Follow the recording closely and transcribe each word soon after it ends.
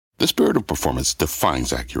The spirit of performance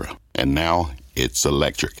defines Acura, and now it's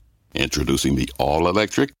electric. Introducing the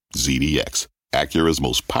all-electric ZDX, Acura's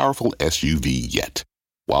most powerful SUV yet.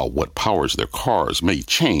 While what powers their cars may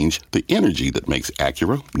change, the energy that makes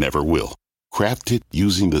Acura never will. Crafted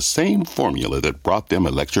using the same formula that brought them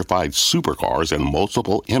electrified supercars and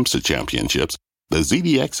multiple IMSA championships, the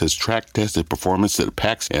ZDX has track-tested performance that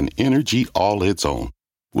packs an energy all its own.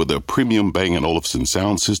 With a premium Bang & Olufsen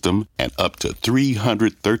sound system and up to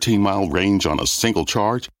 313-mile range on a single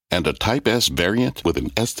charge, and a Type S variant with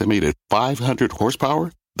an estimated 500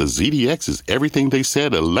 horsepower, the ZDX is everything they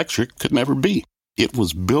said electric could never be. It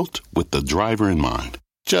was built with the driver in mind,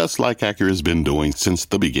 just like Acura's been doing since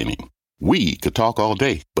the beginning. We could talk all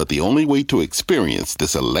day, but the only way to experience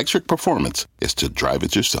this electric performance is to drive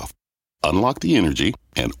it yourself. Unlock the energy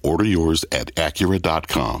and order yours at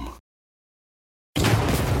Acura.com.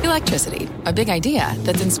 Electricity, a big idea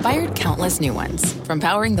that's inspired countless new ones. From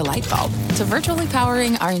powering the light bulb to virtually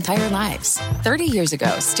powering our entire lives. 30 years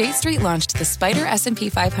ago, State Street launched the Spider S&P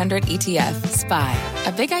 500 ETF, SPY.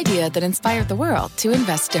 A big idea that inspired the world to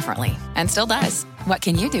invest differently. And still does. What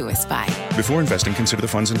can you do with SPY? Before investing, consider the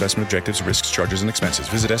fund's investment objectives, risks, charges, and expenses.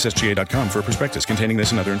 Visit ssga.com for a prospectus containing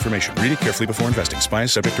this and other information. Read it carefully before investing. SPY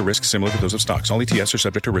is subject to risks similar to those of stocks. All ETFs are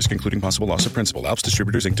subject to risk, including possible loss of principal. Alps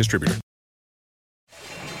Distributors, Inc. Distributor.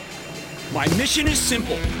 My mission is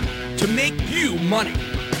simple, to make you money.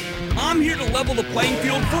 I'm here to level the playing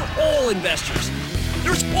field for all investors.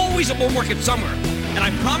 There's always a bull market somewhere, and I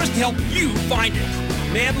promise to help you find it.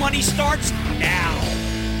 Mad Money starts now.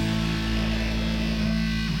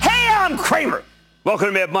 Hey, I'm Kramer. Welcome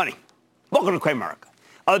to Mad Money. Welcome to Cramerica.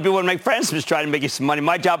 Other people want to make friends. I'm just trying to make you some money.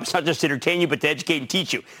 My job is not just to entertain you, but to educate and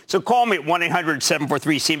teach you. So call me at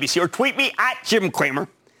 1-800-743-CNBC or tweet me at Jim Cramer.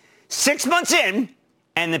 6 months in,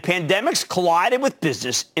 and the pandemic's collided with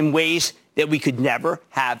business in ways that we could never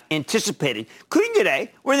have anticipated. Including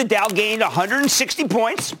today, where the Dow gained 160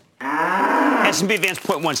 points, S&P advanced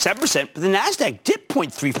 0.17%, but the NASDAQ dipped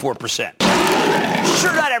 0.34%.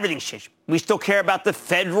 Sure, not everything's changed. We still care about the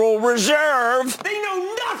Federal Reserve. They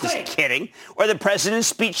know nothing. Just kidding. Or the president's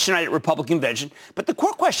speech tonight at Republican convention. But the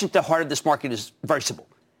core question at the heart of this market is very simple.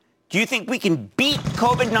 Do you think we can beat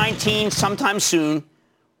COVID-19 sometime soon?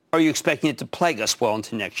 Or are you expecting it to plague us well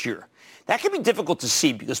into next year? That can be difficult to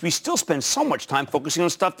see because we still spend so much time focusing on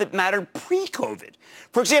stuff that mattered pre-COVID.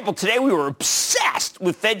 For example, today we were obsessed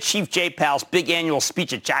with Fed Chief Jay Powell's big annual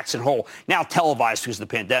speech at Jackson Hole, now televised because of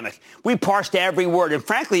the pandemic. We parsed every word, and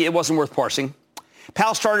frankly, it wasn't worth parsing.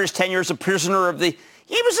 Powell started his tenure as a prisoner of the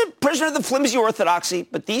flimsy orthodoxy,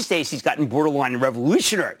 but these days he's gotten borderline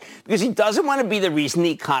revolutionary because he doesn't want to be the reason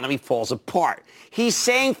the economy falls apart. He's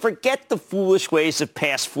saying forget the foolish ways of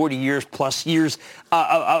past 40 years plus years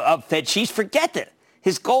of Fed chiefs. Forget it.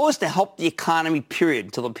 His goal is to help the economy, period,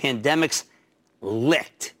 until the pandemic's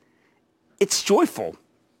licked. It's joyful.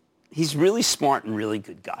 He's really smart and really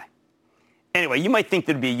good guy. Anyway, you might think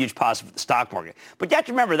there'd be a huge positive for the stock market, but you have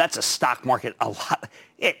to remember that's a stock market a lot.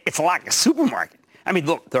 It's a lot like a supermarket. I mean,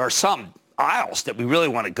 look, there are some aisles that we really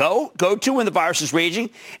want to go to when the virus is raging,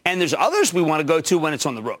 and there's others we want to go to when it's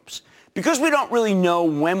on the ropes. Because we don't really know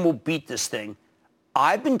when we'll beat this thing,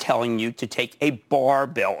 I've been telling you to take a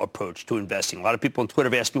barbell approach to investing. A lot of people on Twitter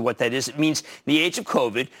have asked me what that is. It means in the age of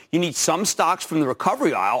COVID, you need some stocks from the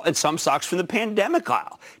recovery aisle and some stocks from the pandemic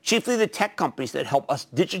aisle, chiefly the tech companies that help us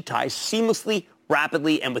digitize seamlessly,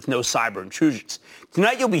 rapidly, and with no cyber intrusions.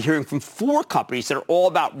 Tonight, you'll be hearing from 4 companies that are all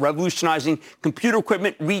about revolutionizing computer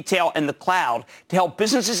equipment, retail, and the cloud to help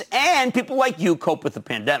businesses and people like you cope with the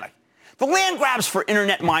pandemic. The land grabs for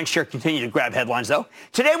internet mindshare continue to grab headlines, though.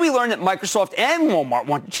 Today, we learned that Microsoft and Walmart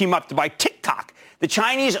want to team up to buy TikTok, the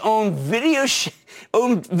Chinese-owned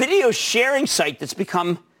video sharing site that's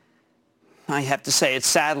become, I have to say, it's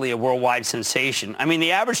sadly a worldwide sensation. I mean,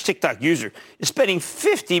 the average TikTok user is spending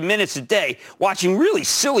 50 minutes a day watching really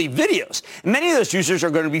silly videos. And many of those users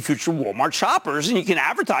are going to be future Walmart shoppers, and you can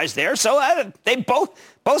advertise there. So they both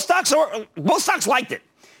stocks liked it.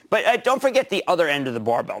 But don't forget the other end of the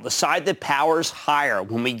barbell, the side that powers higher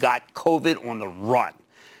when we got COVID on the run.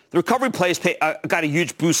 The recovery plays got a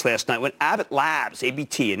huge boost last night when Abbott Labs,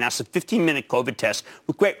 ABT, announced a 15-minute COVID test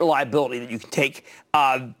with great reliability that you can take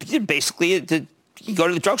basically you go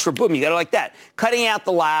to the drugstore, boom, you got it like that. Cutting out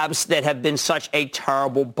the labs that have been such a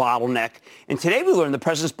terrible bottleneck. And today we learned the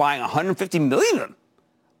president's buying 150 million of them.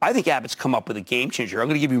 I think Abbott's come up with a game changer. I'm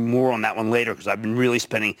going to give you more on that one later because I've been really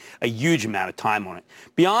spending a huge amount of time on it.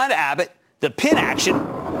 Beyond Abbott, the pin action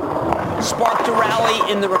sparked a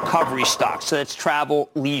rally in the recovery stocks. So that's travel,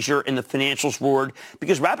 leisure, and the financials roared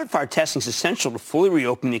because rapid-fire testing is essential to fully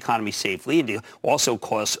reopen the economy safely and to also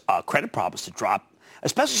cause credit problems to drop.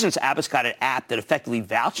 especially since Abbott's got an app that effectively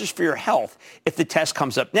vouches for your health if the test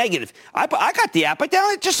comes up negative. I got the app.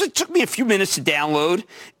 It took me a few minutes to download.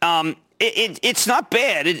 It's not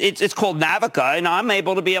bad. It's called Navica, and I'm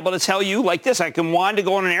able to tell you like this. I can want to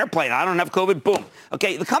go on an airplane. I don't have COVID. Boom.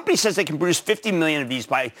 Okay, the company says they can produce 50 million of these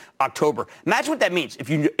by October. Imagine what that means.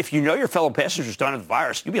 If you know your fellow passengers don't have the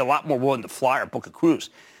virus, you'd be a lot more willing to fly or book a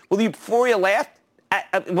cruise. Will the euphoria last?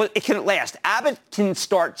 It can last. Abbott can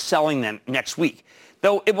start selling them next week,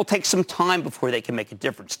 though it will take some time before they can make a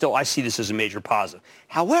difference. Still, I see this as a major positive.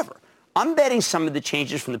 However, I'm betting some of the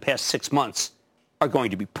changes from the past 6 months are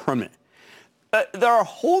going to be permanent. There are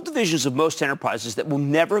whole divisions of most enterprises that will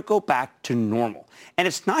never go back to normal. And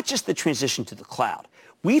it's not just the transition to the cloud.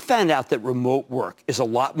 We found out that remote work is a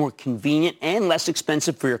lot more convenient and less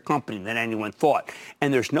expensive for your company than anyone thought.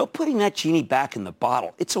 And there's no putting that genie back in the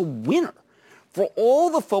bottle. It's a winner. For all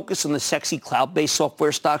the focus on the sexy cloud-based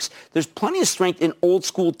software stocks, there's plenty of strength in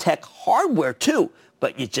old-school tech hardware, too.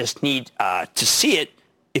 But you just need to see it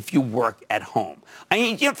if you work at home. I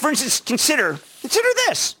mean, for instance, consider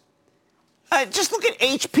this. Just look at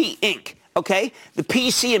HP Inc., okay? The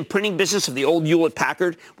PC and printing business of the old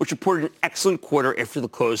Hewlett-Packard, which reported an excellent quarter after the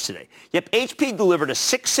close today. Yep, HP delivered a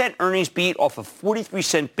 6-cent earnings beat off a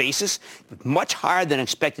 43-cent basis, with much higher than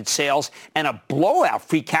expected sales, and a blowout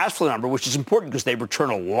free cash flow number, which is important because they return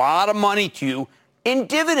a lot of money to you in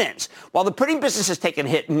dividends. While the printing business has taken a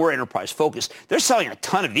hit, more enterprise focus, they're selling a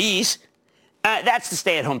ton of these. That's the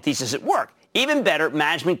stay-at-home thesis at work. Even better,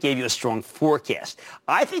 management gave you a strong forecast.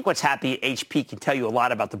 I think what's happening at HP can tell you a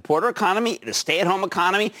lot about the broader economy, the stay-at-home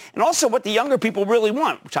economy, and also what the younger people really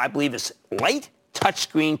want, which I believe is light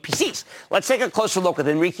touchscreen PCs. Let's take a closer look at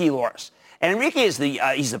Enrique Loris. And Enrique is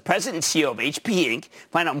he's the president and CEO of HP Inc.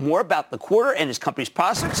 Find out more about the quarter and his company's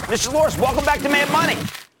prospects. Mr. Loris, welcome back to Mad Money.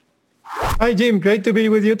 Hi, Jim. Great to be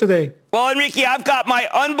with you today. Well, Enrique, I've got my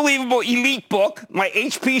unbelievable elite book, my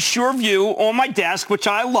HP SureView on my desk, which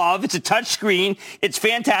I love. It's a touch screen. It's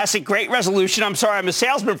fantastic. Great resolution. I'm sorry I'm a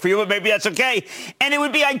salesman for you, but maybe that's okay. And it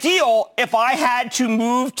would be ideal if I had to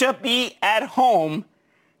move to be at home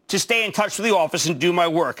to stay in touch with the office and do my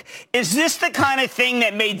work. Is this the kind of thing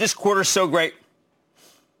that made this quarter so great?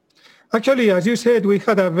 Actually, as you said, we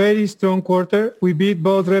had a very strong quarter. We beat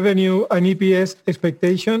both revenue and EPS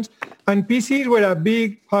expectations, and PCs were a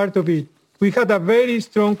big part of it. We had a very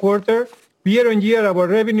strong quarter. Year on year, our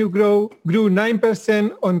revenue grew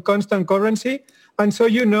 9% on constant currency. And so,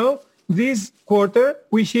 this quarter,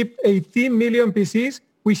 we shipped 18 million PCs,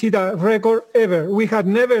 which is a record ever. We had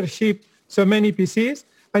never shipped so many PCs,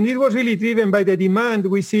 and it was really driven by the demand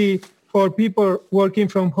we see for people working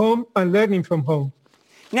from home and learning from home.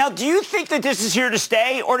 Now, do you think that this is here to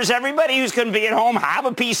stay, or does everybody who's going to be at home have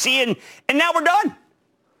a PC and now we're done?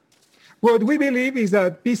 What we believe is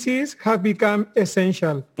that PCs have become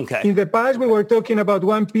essential. Okay. In the past, we were talking about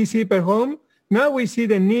one PC per home. Now we see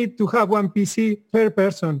the need to have one PC per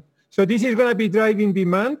person. So this is going to be driving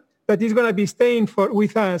demand that is going to be staying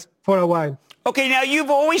with us for a while. Okay, now you've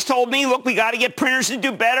always told me, look, we got to get printers to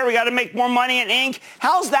do better. We got to make more money in ink.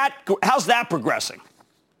 How's that progressing?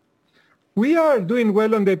 We are doing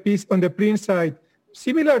well on the print side.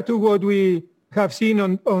 Similar to what we have seen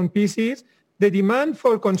on PCs, the demand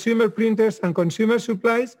for consumer printers and consumer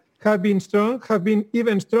supplies have been strong, have been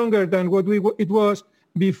even stronger than what it was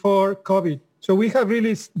before COVID. So we have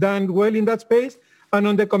really done well in that space. And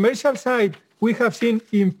on the commercial side, we have seen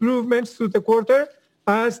improvements through the quarter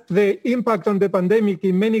as the impact on the pandemic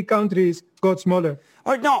in many countries got smaller.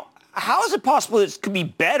 All right, now, how is it possible this could be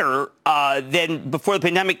better than before the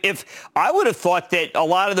pandemic? If I would have thought that a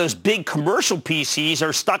lot of those big commercial PCs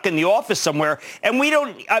are stuck in the office somewhere, and we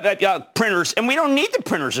don't printers, and we don't need the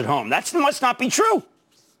printers at home. That must not be true.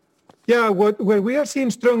 Yeah, where we are seeing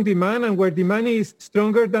strong demand and where demand is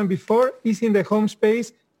stronger than before is in the home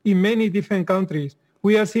space in many different countries.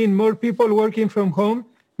 We are seeing more people working from home,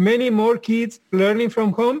 many more kids learning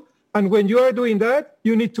from home, and when you are doing that,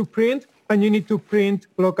 you need to print. And you need to print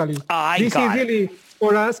locally. This is really,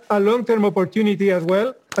 for us, a long-term opportunity as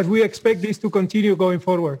well, as we expect this to continue going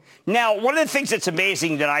forward. Now, one of the things that's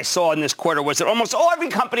amazing that I saw in this quarter was that almost every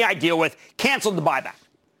company I deal with canceled the buyback.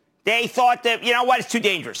 They thought that, you know what, it's too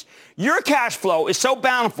dangerous. Your cash flow is so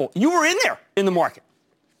bountiful. You were in there in the market.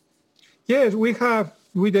 Yes,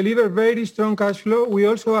 we deliver very strong cash flow. We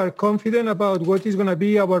also are confident about what is going to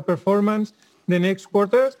be our performance the next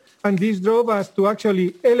quarters. And this drove us to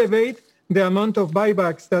actually elevate the amount of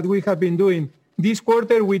buybacks that we have been doing. This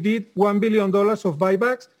quarter, we did $1 billion of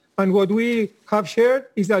buybacks. And what we have shared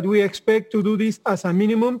is that we expect to do this as a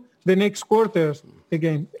minimum the next quarters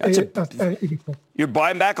again. You're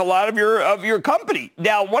buying back a lot of your company.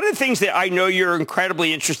 Now, one of the things that I know you're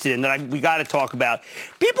incredibly interested in that we got to talk about,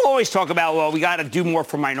 people always talk about, well, we got to do more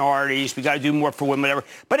for minorities, we got to do more for women, whatever.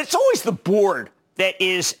 But it's always the board that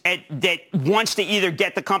wants to either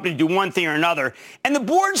get the company to do one thing or another. And the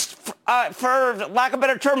boards, for lack of a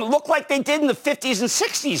better term, look like they did in the 50s and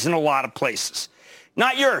 60s in a lot of places.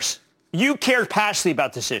 Not yours. You care passionately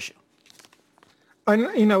about this issue. And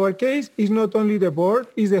in our case, it's not only the board,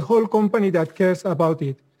 it's the whole company that cares about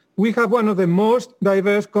it. We have one of the most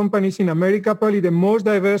diverse companies in America, probably the most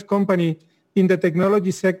diverse company in the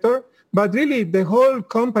technology sector, but really the whole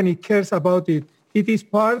company cares about it. It is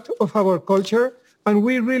part of our culture, and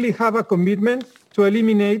we really have a commitment to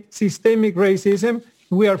eliminate systemic racism.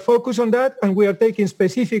 We are focused on that, and we are taking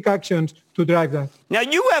specific actions to drive that. Now,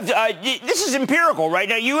 you have, this is empirical, right?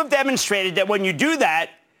 Now, you have demonstrated that when you do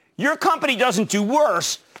that, your company doesn't do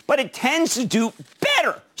worse, but it tends to do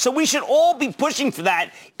better. So we should all be pushing for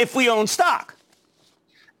that if we own stock.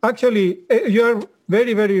 Actually, you are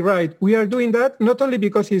very, very right. We are doing that not only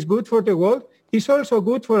because it's good for the world, it's also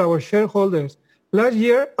good for our shareholders. Last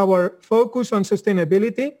year, our focus on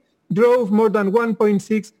sustainability drove more than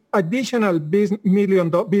 $1.6 additional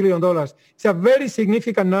billion. It's a very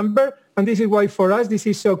significant number, and this is why for us this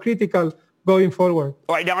is so critical going forward.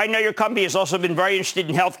 All right. Now, I know your company has also been very interested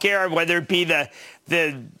in healthcare, whether it be the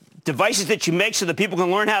devices that you make so that people can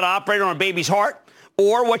learn how to operate on a baby's heart,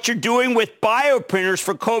 or what you're doing with bioprinters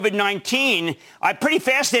for COVID-19. Pretty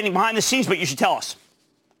fascinating behind the scenes, but you should tell us.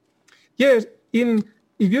 Yes.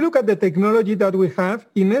 If you look at the technology that we have,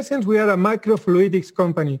 in essence, we are a microfluidics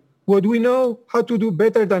company. What we know how to do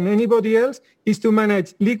better than anybody else is to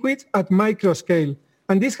manage liquids at micro scale.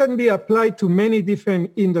 And this can be applied to many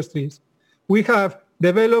different industries. We have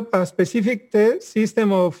developed a specific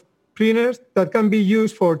system of printers that can be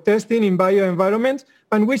used for testing in bioenvironments,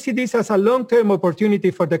 and we see this as a long-term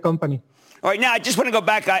opportunity for the company. All right, now I just want to go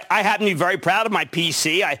back. I happen to be very proud of my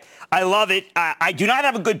PC. I love it. I do not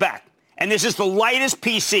have a good back. And this is the lightest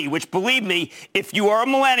PC, which, believe me, if you are a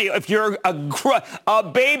millennial, if you're a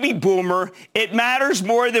baby boomer, it matters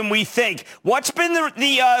more than we think. What's been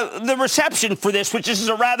the reception for this, which is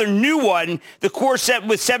a rather new one, the Core set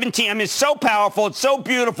with 17? I mean, it's so powerful, it's so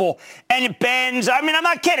beautiful, and it bends. I mean, I'm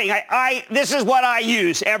not kidding. This is what I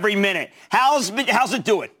use every minute. How's it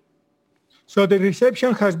doing? So the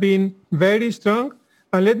reception has been very strong.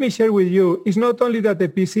 And let me share with you, it's not only that the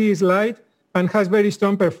PC is light and has very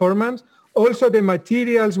strong performance, also the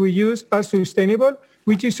materials we use are sustainable,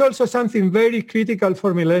 which is also something very critical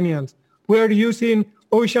for millennials. We are using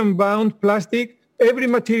ocean-bound plastic. Every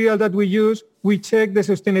material that we use, we check the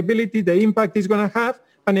sustainability, the impact it's going to have,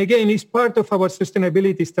 and again, it's part of our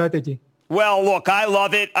sustainability strategy. Well, look, I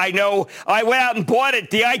love it. I know I went out and bought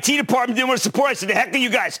it. The IT department didn't want to support it. I said, the heck are you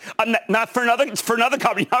guys? I'm not for another. It's for another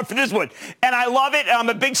company, not for this one. And I love it. I'm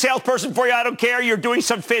a big salesperson for you. I don't care. You're doing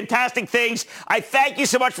some fantastic things. I thank you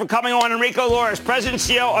so much for coming on. Enrico Lores, President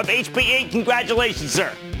and CEO of HPE. Congratulations,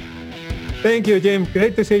 sir. Thank you, Jim.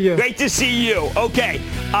 Great to see you. Great to see you. Okay.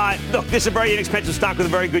 Look, this is a very inexpensive stock with a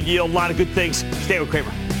very good yield. A lot of good things. Stay with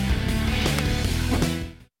Cramer.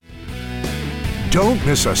 Don't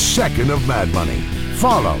miss a second of Mad Money.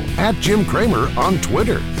 Follow @Jim Cramer on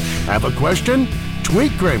Twitter. Have a question?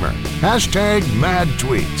 Tweet Cramer.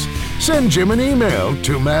 #MadTweets. Send Jim an email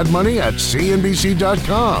to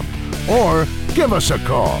madmoney@cnbc.com or give us a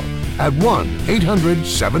call at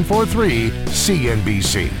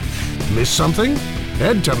 1-800-743-CNBC. Miss something?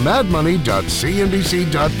 Head to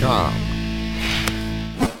madmoney.cnbc.com.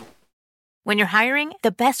 When you're hiring,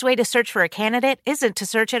 the best way to search for a candidate isn't to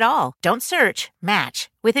search at all. Don't search, match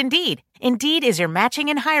with Indeed. Indeed is your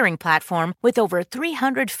matching and hiring platform with over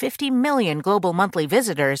 350 million global monthly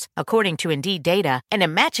visitors, according to Indeed data, and a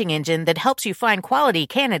matching engine that helps you find quality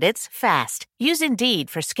candidates fast. Use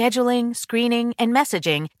Indeed for scheduling, screening, and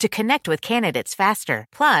messaging to connect with candidates faster.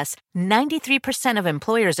 Plus, 93% of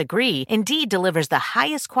employers agree Indeed delivers the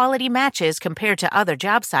highest quality matches compared to other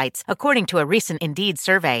job sites, according to a recent Indeed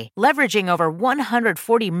survey. Leveraging over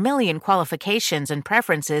 140 million qualifications and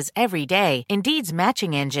preferences every day, Indeed's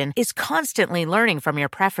matching engine is constantly learning from your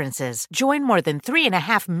preferences. Join more than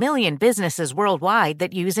 3.5 million businesses worldwide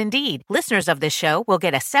that use Indeed. Listeners of this show will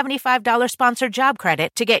get a $75 sponsored job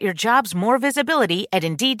credit to get your jobs more visibility at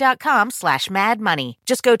Indeed.com/madmoney.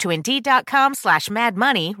 Just go to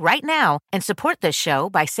Indeed.com/madmoney right now and support this show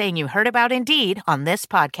by saying you heard about Indeed on this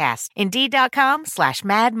podcast.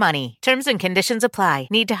 Indeed.com/madmoney. Terms and conditions apply.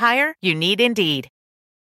 Need to hire? You need Indeed.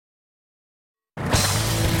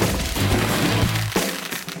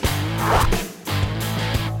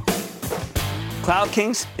 Cloud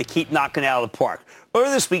Kings, they keep knocking it out of the park.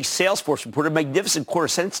 Earlier this week, Salesforce reported a magnificent quarter,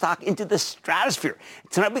 sending stock into the stratosphere.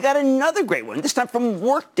 Tonight, we got another great one, this time from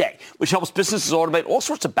Workday, which helps businesses automate all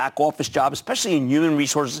sorts of back-office jobs, especially in human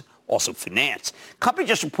resources, also finance. Company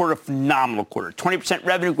just reported a phenomenal quarter, 20%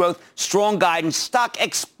 revenue growth, strong guidance, stock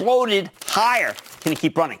exploded higher. Can it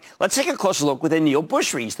keep running? Let's take a closer look with Aneel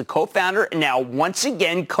Bhusri. He's the co-founder and now once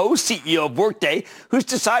again co-CEO of Workday, who's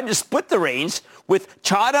decided to split the reins with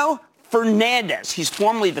Chano Fernandez. He's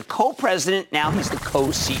formerly the co-president. Now he's the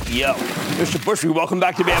co-CEO. Mr. Bhusri, welcome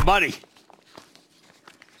back to Mad Money.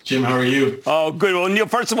 Jim, how are you? Oh, good. Well, Neil,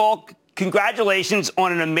 first of all, congratulations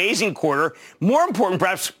on an amazing quarter. More important,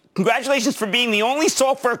 perhaps, congratulations for being the only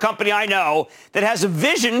software company I know that has a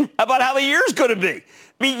vision about how the year's going to be. I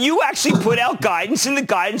mean, you actually put out guidance, and the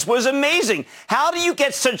guidance was amazing. How do you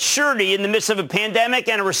get such surety in the midst of a pandemic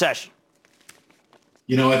and a recession?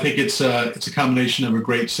 You know, I think it's a combination of a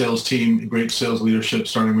great sales team, great sales leadership,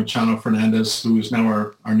 starting with Chano Fernandez, who is now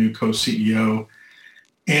our new co-CEO.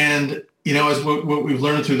 And, you know, as what we've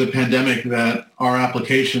learned through the pandemic, that our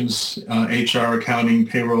applications, HR, accounting,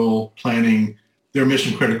 payroll, planning, they're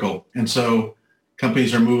mission critical. And so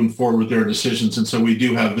companies are moving forward with their decisions. And so we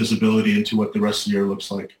do have visibility into what the rest of the year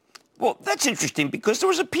looks like. Well, that's interesting because there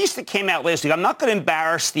was a piece that came out last week. I'm not going to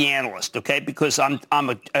embarrass the analyst, okay, because I'm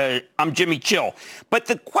Jimmy Chill. But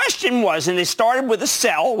the question was, and they started with a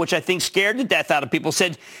sell, which I think scared the death out of people,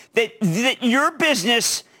 said that your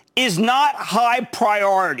business is not high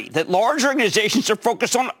priority, that large organizations are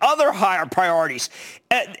focused on other higher priorities.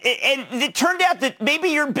 And it turned out that maybe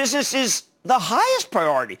your business is the highest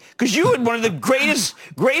priority, because you had one of the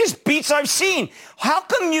greatest beats I've seen. How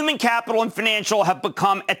come human capital and financial have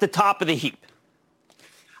become at the top of the heap?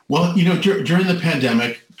 Well, you know, during the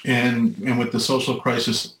pandemic and with the social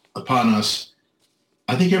crisis upon us,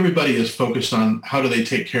 I think everybody is focused on how do they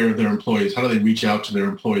take care of their employees? How do they reach out to their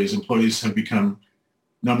employees? Employees have become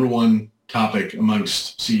number one topic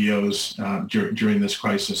amongst CEOs during this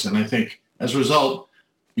crisis. And I think as a result,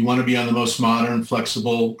 you want to be on the most modern,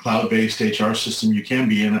 flexible, cloud-based HR system you can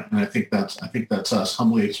be, and I think that's us.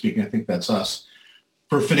 Humbly speaking, I think that's us.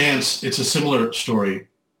 For finance, it's a similar story.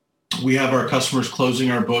 We have our customers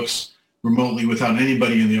closing our books remotely without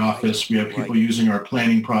anybody in the office. We have people using our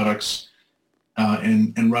planning products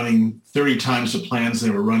and running 30 times the plans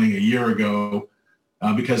they were running a year ago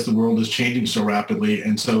because the world is changing so rapidly,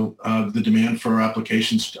 and so the demand for our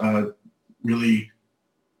applications really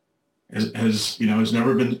has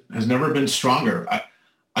never been stronger.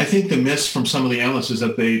 I think the miss from some of the analysts is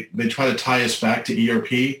that they try to tie us back to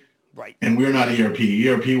ERP, right? And we're not ERP.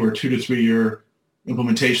 We're 2 to 3 year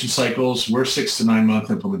implementation cycles. We're 6 to 9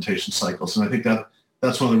 month implementation cycles, and I think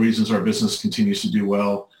that's one of the reasons our business continues to do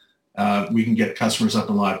well. We can get customers up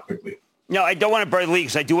and live quickly. No, I don't want to bury the lead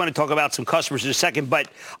because I do want to talk about some customers in a second, but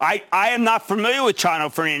I am not familiar with Chano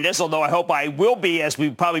Fernandez, although I hope I will be as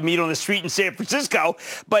we probably meet on the street in San Francisco.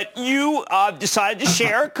 But you decided to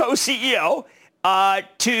share co-CEO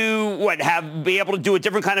to be able to do a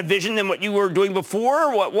different kind of vision than what you were doing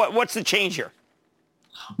before? What's the change here?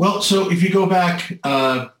 Well, so if you go back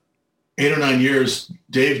 8 or 9 years,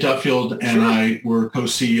 Dave Duffield and I were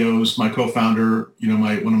co-CEOs, my co-founder,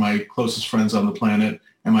 one of my closest friends on the planet,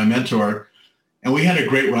 and my mentor, and we had a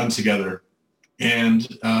great run together. And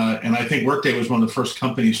I think Workday was one of the first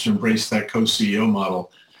companies to embrace that co-CEO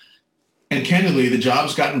model. And candidly, the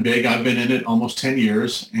job's gotten big. I've been in it almost 10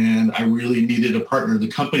 years, and I really needed a partner. The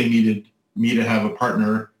company needed me to have a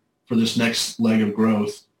partner for this next leg of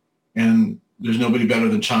growth. And there's nobody better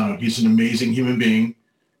than Chano. He's an amazing human being.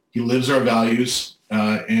 He lives our values.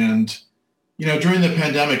 During the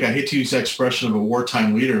pandemic, I hate to use the expression of a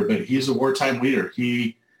wartime leader, but he's a wartime leader.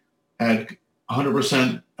 He had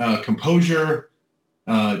 100% composure,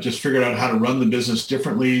 just figured out how to run the business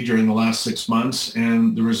differently during the last 6 months.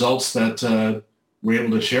 And the results that we're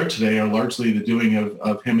able to share today are largely the doing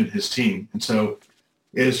of him and his team. And so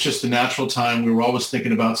it's just a natural time. We were always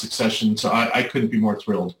thinking about succession. So I couldn't be more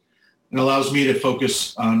thrilled. It allows me to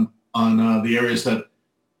focus on the areas that,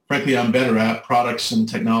 frankly, I'm better at, products and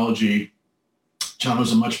technology.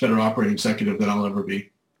 Chano's a much better operating executive than I'll ever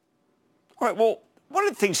be. All right. Well, one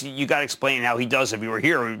of the things you got to explain how he does, if you were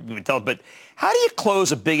here, we would tell, but how do you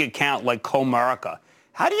close a big account like Comerica?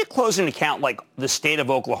 How do you close an account like the state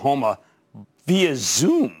of Oklahoma via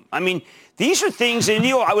Zoom? I mean, these are things, and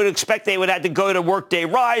I would expect they would have to go to Workday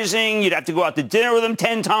Rising. You'd have to go out to dinner with them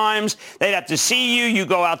 10 times. They'd have to see you. You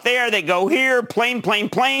go out there. They go here. Plane.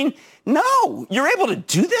 No, you're able to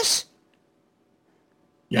do this?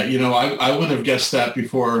 Yeah, I wouldn't have guessed that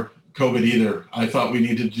before COVID either. I thought we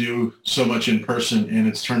needed to do so much in person, and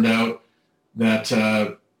it's turned out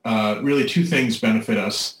that really two things benefit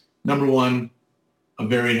us. Number one, a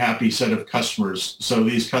very happy set of customers. So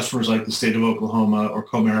these customers like the state of Oklahoma or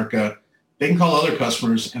Comerica, they can call other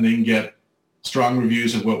customers and they can get strong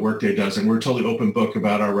reviews of what Workday does. And we're a totally open book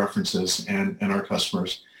about our references and our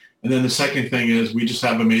customers. And then the second thing is we just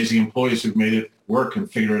have amazing employees who've made it work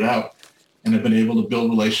and figured it out and have been able to build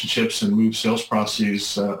relationships and move sales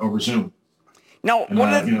processes over Zoom. Now,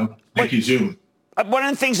 thank you, Zoom. One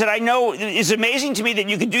of the things that I know is amazing to me that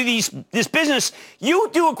you can do this business. You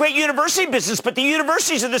do a great university business, but the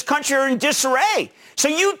universities of this country are in disarray. So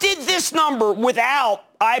you did this number without,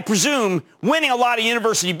 I presume, winning a lot of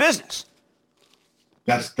university business.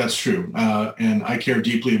 That's true. And I care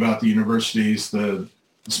deeply about the universities. The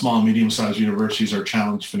small and medium-sized universities are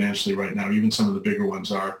challenged financially right now. Even some of the bigger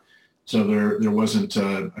ones are. So there wasn't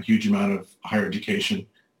a huge amount of higher education.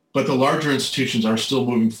 But the larger institutions are still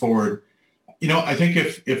moving forward. I think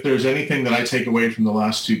if there's anything that I take away from the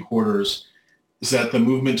last 2 quarters is that the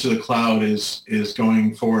movement to the cloud is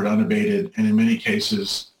going forward unabated. And in many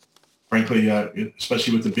cases, frankly,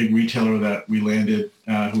 especially with the big retailer that we landed,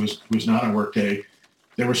 who was not on Workday,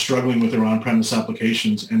 they were struggling with their on-premise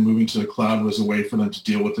applications, and moving to the cloud was a way for them to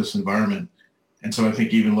deal with this environment. And so I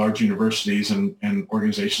think even large universities and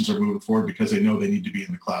organizations are moving forward because they know they need to be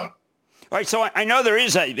in the cloud. All right, so I know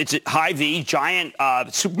it's a Hy-Vee, giant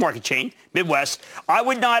supermarket chain, Midwest. I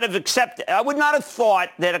would not have thought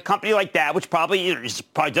that a company like that, which probably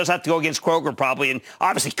does have to go against Kroger probably, and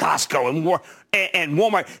obviously Costco and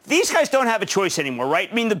Walmart, these guys don't have a choice anymore, right?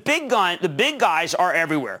 I mean, the big guys are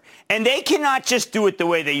everywhere, and they cannot just do it the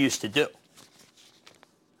way they used to do.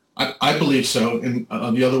 I believe so. And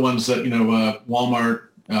the other ones that, Walmart,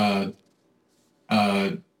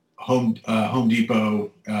 Home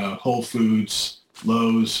Depot, Whole Foods,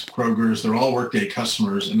 Lowe's, Kroger's, they're all Workday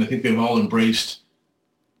customers. And I think they've all embraced,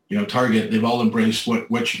 Target, they've all embraced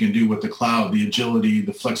what you can do with the cloud, the agility,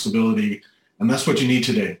 the flexibility. And that's what you need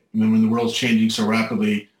today. And then when the world's changing so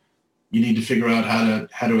rapidly, you need to figure out how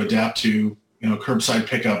to adapt to, curbside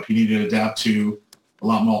pickup. You need to adapt to a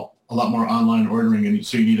lot more online ordering. And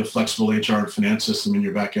so you need a flexible HR and finance system in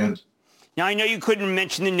your back end. Now, I know you couldn't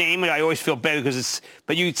mention the name, and I always feel bad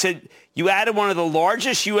but you said you added one of the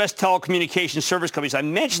largest U.S. telecommunications service companies. I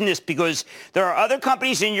mention this because there are other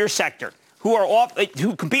companies in your sector who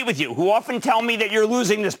compete with you, who often tell me that you're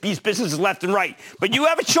losing these businesses left and right. But you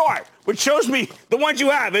have a chart which shows me the ones you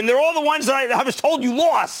have, and they're all the ones that I was told you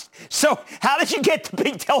lost. So how did you get the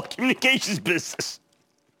big telecommunications business?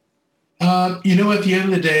 At the end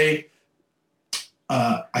of the day,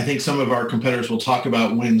 I think some of our competitors will talk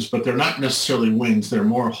about wins, but they're not necessarily wins. They're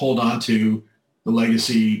more hold on to the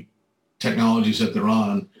legacy technologies that they're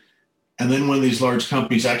on. And then when these large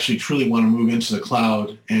companies actually truly want to move into the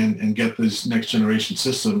cloud and get these next generation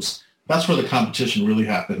systems, that's where the competition really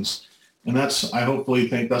happens. And I hopefully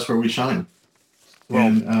think that's where we shine. Well,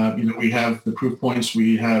 and, we have the proof points.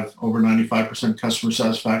 We have over 95% customer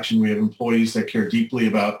satisfaction. We have employees that care deeply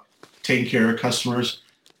about taking care of customers.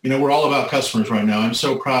 We're all about customers right now. I'm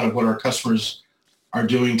so proud of what our customers are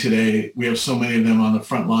doing today. We have so many of them on the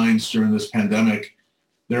front lines during this pandemic.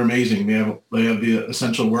 They're amazing. They have the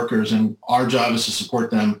essential workers, and our job is to support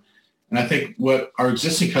them. And I think what our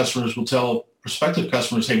existing customers will tell prospective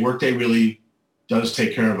customers, hey, Workday really does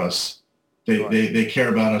take care of us. They care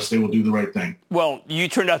about us. They will do the right thing. Well, you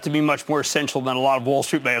turned out to be much more essential than a lot of Wall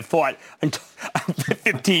Street may have thought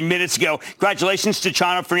 15 minutes ago. Congratulations to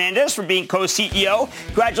Chano Fernandez for being co-CEO.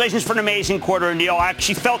 Congratulations for an amazing quarter, Neil. I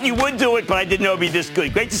actually felt you would do it, but I didn't know it'd be this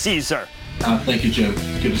good. Great to see you, sir. Thank you, Jim.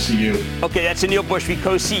 Good to see you. Okay, that's Aneel Bhusri,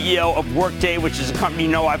 co-CEO of Workday, which is a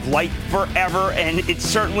company I've liked forever, and it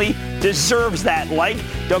certainly deserves that like.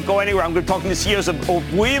 Don't go anywhere. I'm going to talk to the CEOs of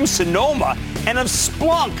Williams-Sonoma and of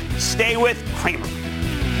Splunk. Stay with Cramer.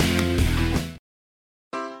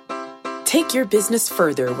 Take your business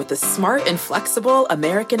further with the smart and flexible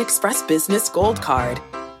American Express Business Gold Card.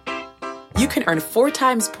 You can earn 4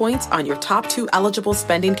 times points on your top 2 eligible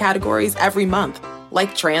spending categories every month,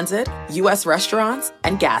 like transit, U.S. restaurants,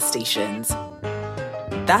 and gas stations.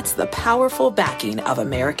 That's the powerful backing of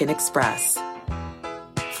American Express.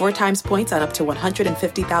 4 times points on up to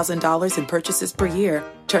 $150,000 in purchases per year.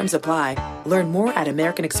 Terms apply. Learn more at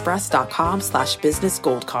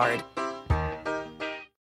americanexpress.com/businessgoldcard.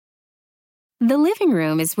 The living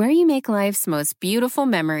room is where you make life's most beautiful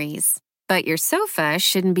memories. But your sofa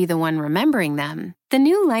shouldn't be the one remembering them. The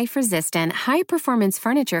new life-resistant, high-performance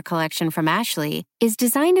furniture collection from Ashley is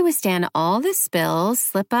designed to withstand all the spills,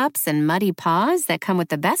 slip-ups, and muddy paws that come with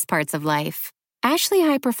the best parts of life. Ashley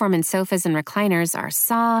high-performance sofas and recliners are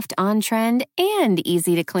soft, on-trend, and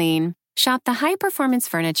easy to clean. Shop the high-performance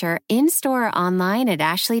furniture in-store or online at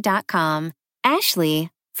Ashley.com.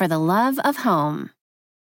 Ashley, for the love of home.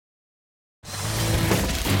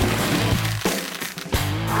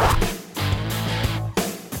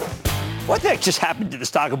 What the heck just happened to the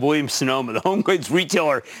stock of Williams-Sonoma, the home goods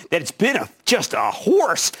retailer that's been just a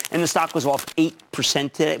horse, and the stock was off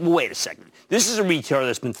 8% today? Well, wait a second. This is a retailer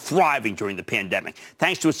that's been thriving during the pandemic,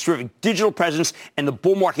 thanks to its terrific digital presence and the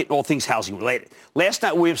bull market in all things housing related. Last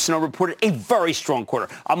night, Williams-Sonoma reported a very strong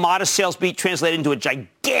quarter. A modest sales beat translated into a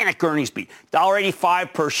gigantic earnings beat,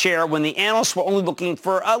 $1.85 per share, when the analysts were only looking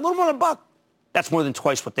for a little more than $1. That's more than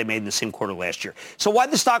twice what they made in the same quarter last year. So why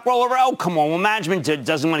did the stock roll over? Oh, come on. Well, management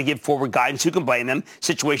doesn't want to give forward guidance. Who can blame them?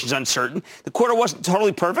 Situation's uncertain. The quarter wasn't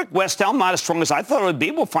totally perfect. West Elm, not as strong as I thought it would be.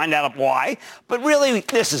 We'll find out why. But really,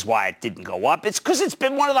 this is why it didn't go up. It's because it's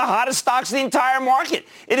been one of the hottest stocks in the entire market.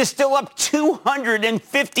 It is still up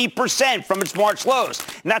 250% from its March lows.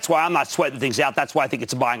 And that's why I'm not sweating things out. That's why I think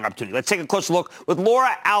it's a buying opportunity. Let's take a closer look with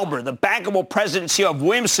Laura Alber, the bankable president and CEO of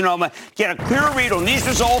Williams-Sonoma, get a clearer read on these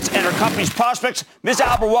results and her company's prospects. Ms.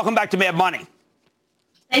 Alber, welcome back to Mad Money.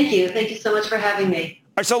 Thank you. Thank you so much for having me.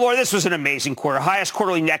 All right, so Laura, this was an amazing quarter. Highest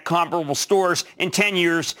quarterly net comparable stores in 10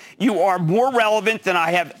 years. You are more relevant than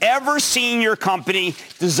I have ever seen your company.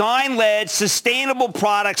 Design-led, sustainable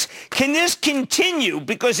products. Can this continue?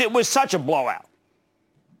 Because it was such a blowout.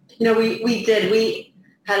 You know, we did. We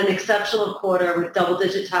had an exceptional quarter with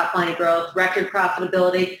double-digit top-line growth, record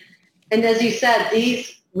profitability. And as you said,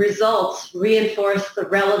 these results reinforce the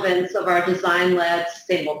relevance of our design-led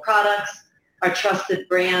sustainable products, our trusted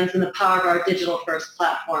brands, and the power of our digital-first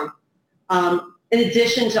platform. In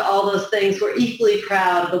addition to all those things, we're equally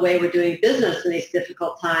proud of the way we're doing business in these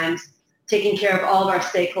difficult times, taking care of all of our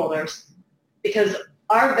stakeholders, because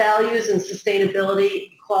our values in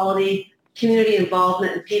sustainability, equality, community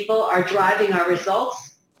involvement, and people are driving our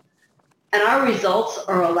results, and our results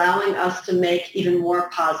are allowing us to make even more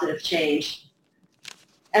positive change.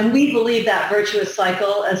 And we believe that virtuous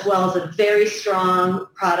cycle, as well as a very strong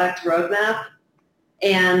product roadmap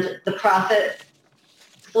and the profit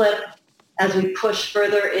flip as we push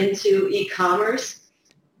further into e-commerce,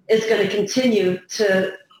 is going to continue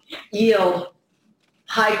to yield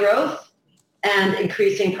high growth and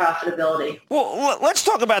increasing profitability. Well, let's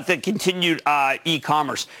talk about the continued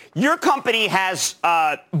e-commerce. Your company has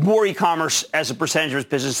more e-commerce as a percentage of its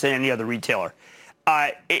business than any other retailer.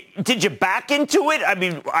 Did you back into it? I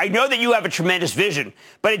mean, I know that you have a tremendous vision,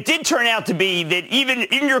 but it did turn out to be that even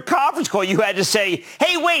in your conference call, you had to say,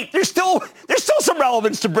 hey, wait, there's still some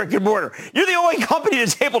relevance to brick and mortar. You're the only company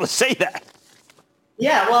that's able to say that.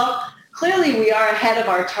 Yeah, well, clearly we are ahead of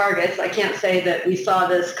our targets. I can't say that we saw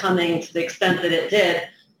this coming to the extent that it did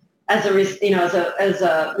as a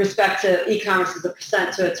respect to e-commerce as a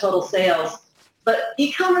percent to total sales. But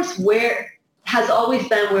e-commerce has always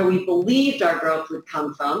been where we believed our growth would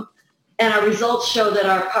come from. And our results show that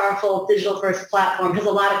our powerful digital-first platform has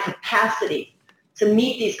a lot of capacity to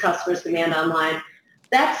meet these customers' demand online.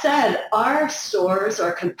 That said, our stores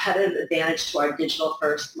are a competitive advantage to our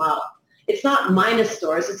digital-first model. It's not minus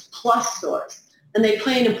stores, it's plus stores. And they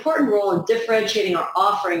play an important role in differentiating our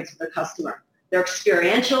offering to the customer. They're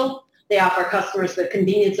experiential. They offer customers the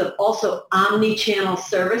convenience of also omni-channel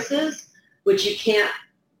services, which you can't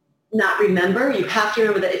not remember. You have to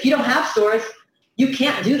remember that if you don't have stores, you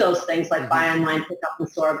can't do those things like buy online, pick up in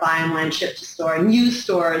store, buy online, ship to store, and use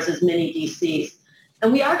stores as mini DCs.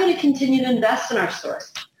 And we are going to continue to invest in our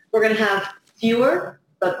stores. We're going to have fewer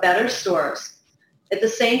but better stores. At the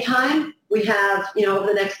same time, we have, over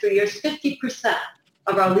the next 3 years, 50%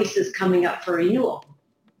 of our leases coming up for renewal.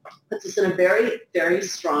 Puts us in a very, very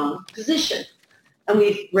strong position. And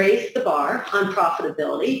we've raised the bar on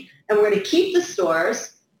profitability, and we're going to keep the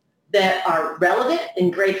stores that are relevant in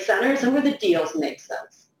great centers and where the deals make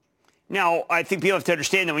sense. Now, I think people have to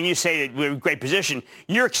understand that when you say that we're in a great position,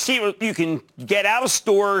 you can get out of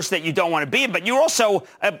stores that you don't want to be in, but you're also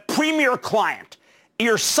a premier client.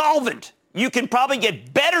 You're solvent. You can probably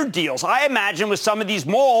get better deals. I imagine with some of these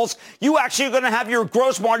malls, you actually are going to have your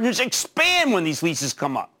gross margins expand when these leases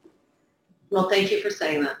come up. Well, thank you for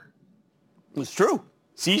saying that. It's true.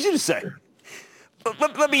 It's easy to say.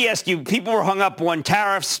 Let me ask you, people were hung up on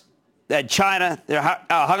tariffs. China, they're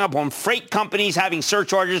hung up on freight companies having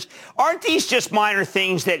surcharges. Aren't these just minor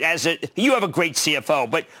things that you have a great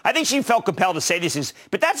CFO, but I think she felt compelled to say these things,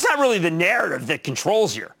 but that's not really the narrative that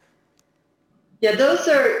controls you. Yeah, those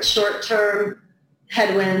are short-term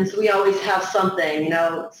headwinds. We always have something,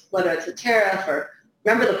 whether it's a tariff or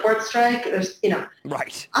remember the port strike,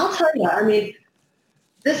 Right. I'll tell you,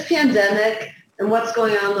 this pandemic and what's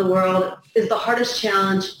going on in the world is the hardest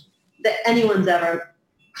challenge that anyone's ever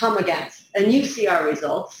come against. And you see our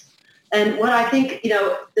results. And what I think,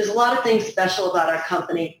 there's a lot of things special about our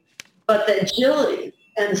company, but the agility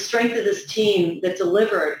and the strength of this team that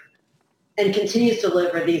delivered and continues to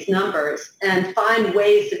deliver these numbers and find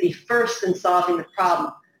ways to be first in solving the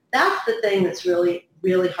problem, that's the thing that's really,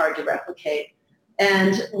 really hard to replicate.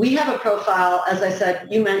 And we have a profile, as I said,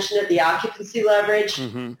 you mentioned it, the occupancy leverage.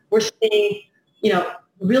 Mm-hmm. We're seeing,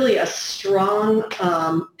 really a strong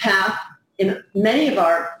path in many of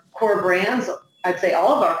our core brands. I'd say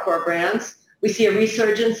all of our core brands. We see a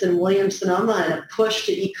resurgence in Williams-Sonoma and a push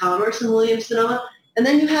to e-commerce in Williams-Sonoma. And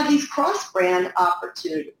then you have these cross-brand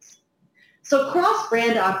opportunities. So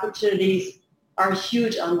cross-brand opportunities are a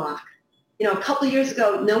huge unlock. A couple of years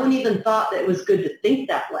ago, no one even thought that it was good to think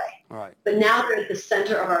that way. Right. But now they're at the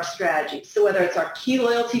center of our strategy. So whether it's our key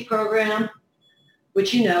loyalty program,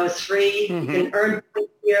 which is free, mm-hmm. You can earn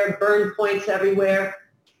points here, burn points everywhere,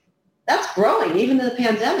 that's growing even in the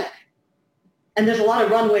pandemic. And there's a lot of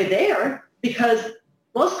runway there because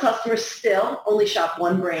most customers still only shop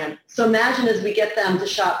one brand. So imagine as we get them to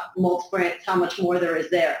shop multiple brands, how much more there is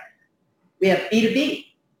there. We have B2B.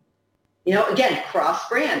 Again,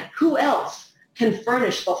 cross-brand. Who else can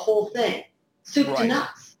furnish the whole thing? Soup to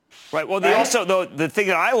nuts. Right. Well, also, though, the thing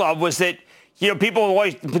that I love was that, people have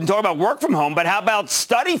always been talking about work from home, but how about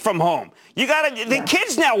study from home? The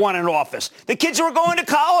kids now want an office. The kids who are going to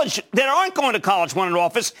college that aren't going to college want an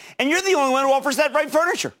office, and you're the only one who offers that right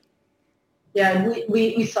furniture. Yeah,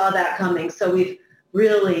 we saw that coming. So we've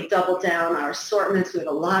really doubled down our assortments. We have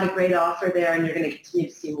a lot of great offer there, and you're going to continue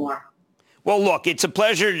to see more. Well, look, it's a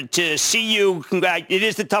pleasure to see you. It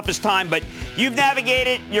is the toughest time, but you've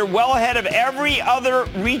navigated. You're well ahead of every other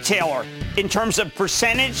retailer in terms of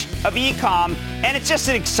percentage of e-com, and it's just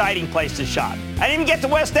an exciting place to shop. I didn't even get to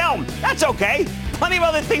West Elm. That's okay. Plenty of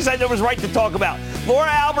other things I know was right to talk about. Laura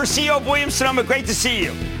Albert, CEO of Williams-Sonoma, great to see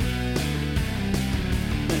you.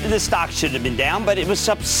 The stock should have been down, but it was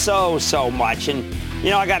up so much. And,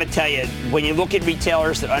 I got to tell you, when you look at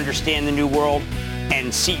retailers that understand the new world,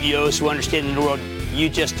 and CEOs who understand the new world, you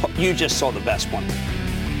just saw the best one.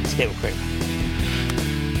 Stay with Kramer.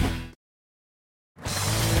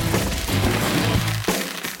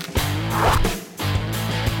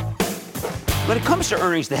 When it comes to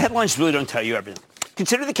earnings, the headlines really don't tell you everything.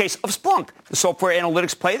 Consider the case of Splunk, the software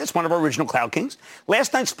analytics play that's one of our original cloud kings.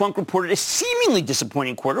 Last night, Splunk reported a seemingly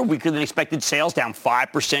disappointing quarter, weaker than expected sales, down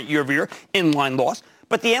 5% year over year, inline loss.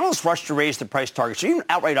 But the analysts rushed to raise the price targets or even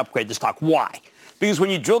outright upgrade the stock. Why? Because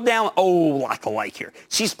when you drill down, lot to like here.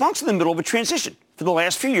 See, Splunk's in the middle of a transition. For the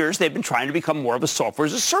last few years, they've been trying to become more of a software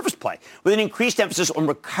as a service play with an increased emphasis on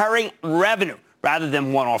recurring revenue rather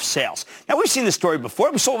than one-off sales. Now, we've seen this story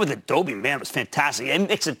before. We saw it with Adobe. Man, it was fantastic. It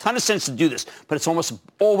makes a ton of sense to do this, but it's almost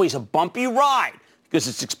always a bumpy ride because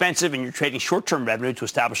it's expensive and you're trading short-term revenue to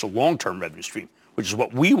establish a long-term revenue stream, which is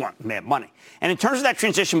what we want in Mad Money. And in terms of that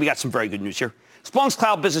transition, we got some very good news here. Splunk's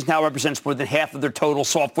cloud business now represents more than half of their total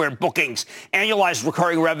software bookings. Annualized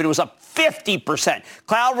recurring revenue was up 50%.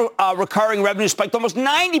 Cloud recurring revenue spiked almost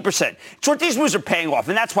 90%. So these moves are paying off,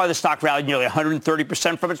 and that's why the stock rallied nearly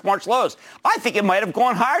 130% from its March lows. I think it might have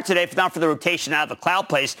gone higher today if not for the rotation out of the cloud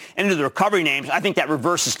place into the recovery names. I think that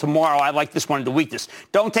reverses tomorrow. I like this one into weakness.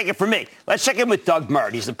 Don't take it from me. Let's check in with Doug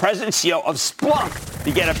Merritt. He's the president and CEO of Splunk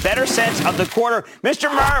to get a better sense of the quarter.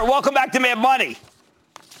 Mr. Merritt, welcome back to Mad Money.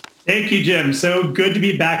 Thank you, Jim. So good to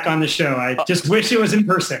be back on the show. I just wish it was in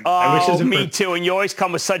person. I wish it was in person. Me too. And you always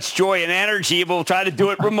come with such joy and energy. We'll try to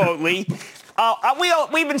do it remotely.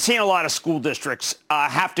 We've been seeing a lot of school districts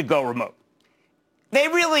have to go remote. They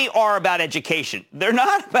really are about education. They're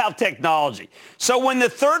not about technology. So when the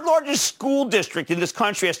third largest school district in this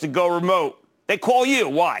country has to go remote, they call you.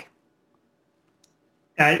 Why?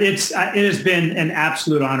 It has been an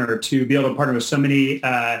absolute honor to be able to partner with so many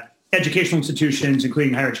educational institutions,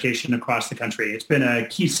 including higher education across the country. It's been a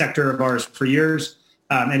key sector of ours for years.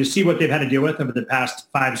 And to see what they've had to deal with over the past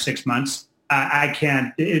 5-6 months,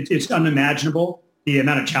 it's unimaginable the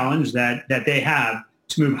amount of challenge that they have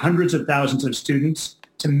to move hundreds of thousands of students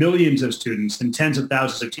to millions of students and tens of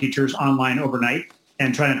thousands of teachers online overnight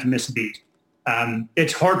and try not to miss a beat.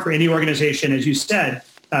 It's hard for any organization. As you said,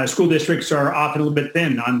 school districts are often a little bit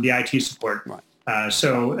thin on the IT support. Right.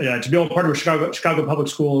 So to be able to partner with Chicago Public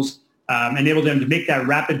Schools, enable them to make that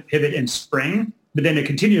rapid pivot in spring, but then to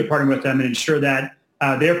continue to partner with them and ensure that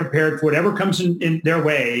they're prepared for whatever comes in their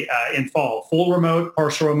way in fall, full remote,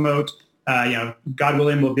 partial remote. God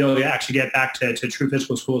willing, we'll be able to actually get back to true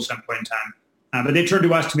physical school at some point in time. But they turn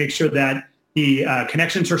to us to make sure that the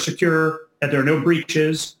connections are secure, that there are no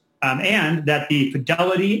breaches, and that the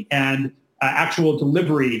fidelity and actual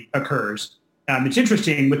delivery occurs. It's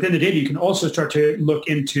interesting. Within the data, you can also start to look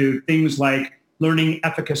into things like learning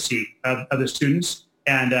efficacy of the students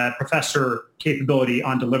and professor capability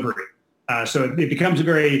on delivery. So it becomes a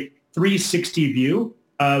very 360 view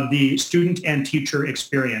of the student and teacher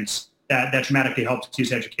experience that dramatically helps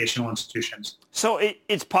these educational institutions. So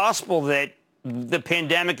it's possible that the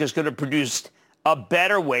pandemic is going to produce a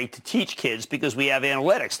better way to teach kids because we have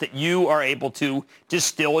analytics that you are able to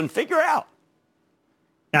distill and figure out.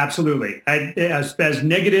 Absolutely. As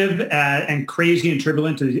negative and crazy and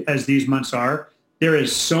turbulent as these months are, there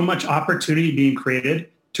is so much opportunity being created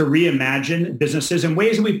to reimagine businesses in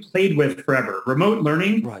ways that we've played with forever. Remote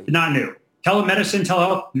learning, not new. Telemedicine,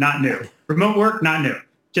 telehealth, not new. Remote work, not new.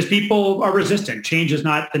 Just people are resistant. Change is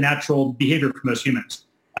not the natural behavior for most humans.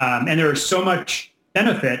 And there is so much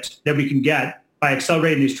benefit that we can get by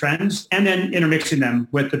accelerating these trends and then intermixing them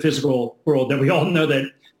with the physical world that we all know that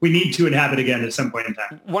we need to inhabit again at some point in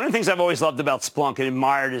time. One of the things I've always loved about Splunk and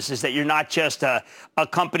admired is that you're not just a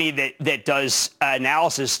company that does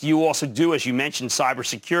analysis. You also do, as you mentioned,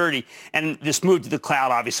 cybersecurity. And this move to the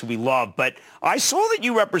cloud, obviously, we love. But I saw that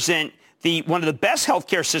you represent one of the best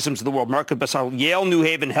healthcare systems in the world, America's best, Yale New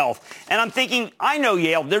Haven Health. And I'm thinking, I know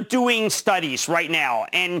Yale. They're doing studies right now,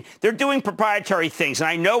 and they're doing proprietary things. And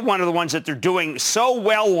I know one of the ones that they're doing so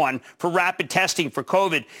well on for rapid testing for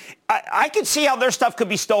COVID. I could see how their stuff could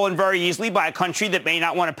be stolen very easily by a country that may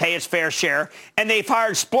not want to pay its fair share. And they've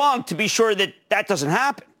hired Splunk to be sure that that doesn't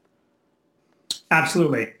happen.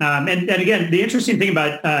 Absolutely. And again, the interesting thing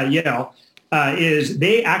about Yale is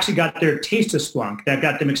they actually got their taste of Splunk that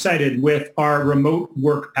got them excited with our remote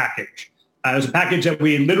work package. It was a package that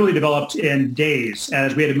we literally developed in days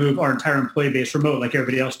as we had to move our entire employee base remote like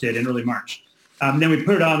everybody else did in early March. Then we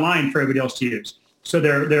put it online for everybody else to use. So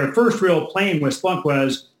their first real playing with Splunk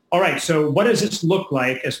was, all right, so what does this look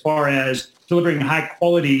like as far as delivering high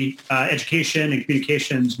quality education and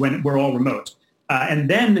communications when we're all remote? And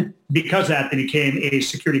then because of that, they became a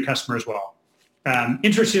security customer as well.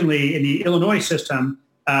 Interestingly, in the Illinois system,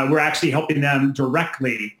 we're actually helping them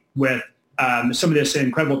directly with some of this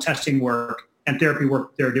incredible testing work and therapy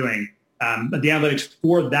work they're doing, the analytics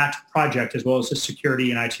for that project, as well as the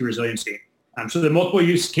security and IT resiliency. So the multiple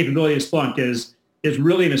use capability of Splunk is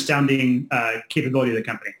really an astounding capability of the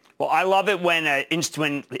company. Well, I love it when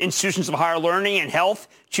institutions of higher learning and health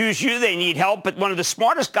choose you. They need help. But one of the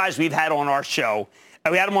smartest guys we've had on our show,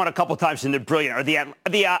 we had them on a couple of times and they're brilliant, are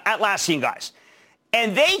the Atlassian guys.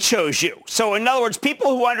 And they chose you. So in other words,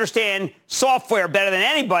 people who understand software better than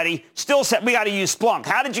anybody still said, we got to use Splunk.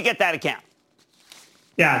 How did you get that account?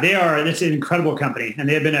 Yeah, they are. It's an incredible company. And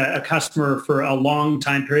they have been a customer for a long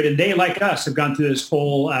time period. And they, like us, have gone through this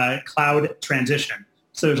whole cloud transition.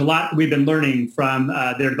 So there's a lot we've been learning from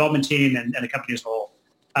their development team and the company as a whole.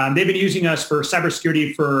 They've been using us for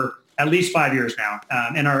cybersecurity for at least 5 years now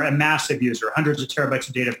and are a massive user, hundreds of terabytes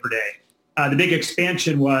of data per day. The big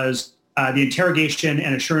expansion was the interrogation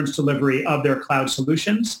and assurance delivery of their cloud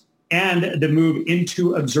solutions and the move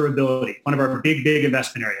into observability, one of our big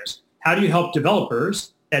investment areas. How do you help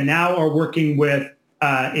developers that now are working with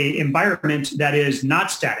an environment that is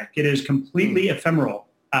not static? It is completely ephemeral.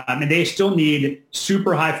 And they still need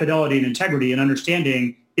super high fidelity and integrity and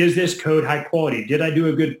understanding, is this code high quality? Did I do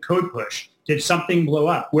a good code push? Did something blow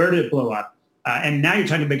up? Where did it blow up? And now you're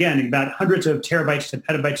talking, again, about hundreds of terabytes to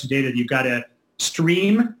petabytes of data that you've got to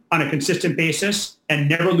stream on a consistent basis and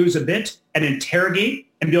never lose a bit and interrogate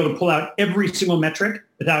and be able to pull out every single metric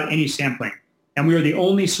without any sampling. And we are the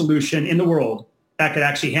only solution in the world that could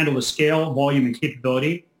actually handle the scale, volume, and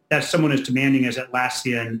capability that someone as demanding as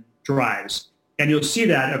Atlassian drives. And you'll see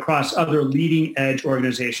that across other leading edge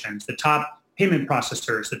organizations. The top payment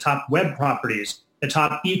processors, the top web properties, the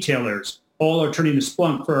top e-tailers, all are turning to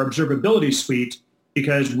Splunk for our observability suite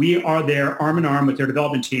because we are there arm in arm with their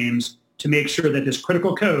development teams to make sure that this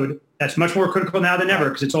critical code, that's much more critical now than ever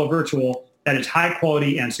because it's all virtual, that it's high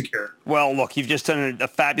quality and secure. Well, look, you've just done a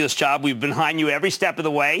fabulous job. We've been behind you every step of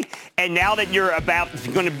the way. And now that you're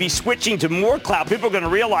going to be switching to more cloud, people are going to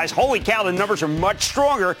realize, holy cow, the numbers are much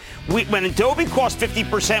stronger. When Adobe cost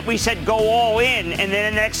 50%, we said go all in. And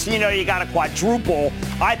then the next, you got a quadruple.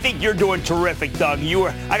 I think you're doing terrific, Doug.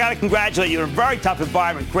 I got to congratulate you. In a very tough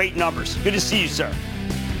environment. Great numbers. Good to see you, sir.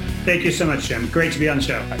 Thank you so much, Jim. Great to be on the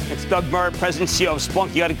show. It's Doug Murray, President and CEO of Splunk.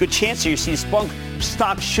 You got a good chance here. You see, Splunk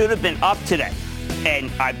stock should have been up today,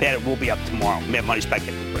 and I bet it will be up tomorrow. Mad Money's back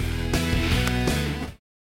in.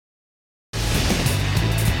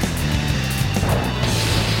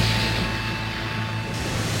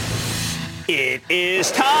 It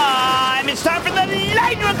is time. It's time for the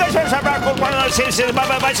lightning round.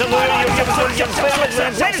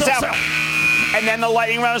 And then the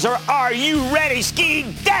lightning round is over. Are you ready? Ski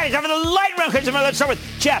daddy, time for the lightning round. Let's start with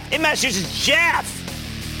Jeff in Massachusetts. Jeff.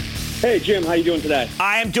 Hey, Jim. How you doing today?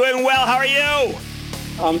 I am doing well. How are you?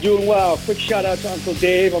 I'm doing well. Quick shout out to Uncle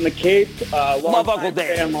Dave on the Cape. Love Uncle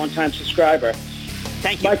Dave. Fan, long-time subscriber.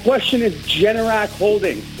 Thank you. My question is Generac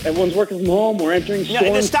Holdings. Everyone's working from home. We're entering storm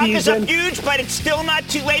season. The stock is up huge, but it's still not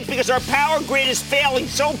too late because our power grid is failing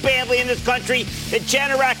so badly in this country that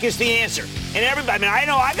Generac is the answer. And everybody, I mean, I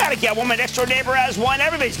know I got to get one. My next door neighbor has one.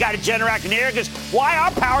 Everybody's got a Generac in here because why our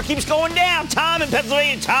power keeps going down. Tom in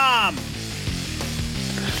Pennsylvania. Tom.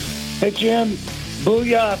 Hey, Jim.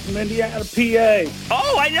 Booyah from Indiana, PA.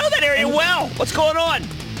 Oh, I know that area well. What's going on?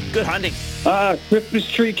 Good hunting. Christmas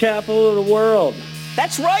tree capital of the world.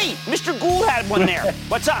 That's right. Mr. Gould had one there.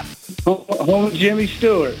 What's up? Home of Jimmy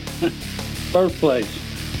Stewart. Birthplace.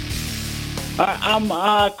 I'm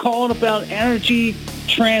calling about Energy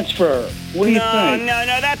Transfer. What do you think? No.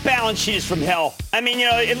 That balance sheet is from hell. I mean,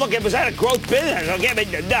 look, it was at a growth business. Okay, but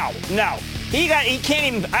no. He can't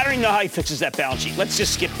even, I don't even know how he fixes that balance sheet. Let's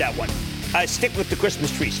just skip that one. Stick with the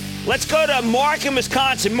Christmas trees. Let's go to Mark in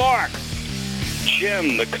Wisconsin. Mark.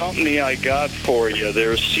 Jim, the company I got for you,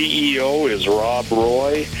 their CEO is Rob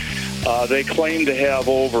Roy. They claim to have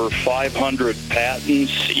over 500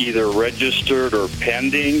 patents, either registered or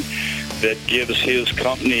pending, that gives his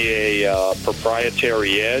company a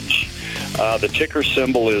proprietary edge. The ticker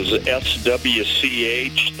symbol is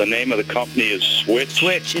SWCH. The name of the company is Switch.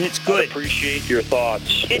 And it's good. I appreciate your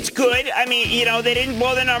thoughts. It's good. I mean, they didn't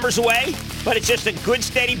blow the numbers away, but it's just a good,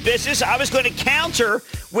 steady business. I was going to counter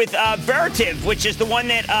with Veritiv, which is the one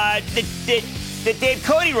that Dave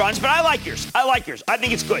Cody runs, but I like yours. I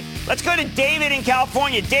think it's good. Let's go to David in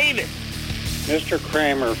California. David. Mr.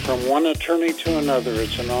 Kramer, from one attorney to another,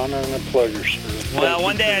 it's an honor and a pleasure, sir. Well,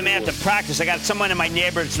 one day I may have to practice. I got someone in my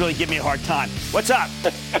neighborhood that's really giving me a hard time. What's up?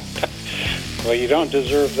 Well, you don't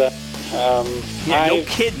deserve that. No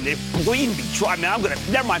kidding. They're bleeding me. I mean,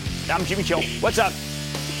 never mind. I'm Jimmy Chill. What's up?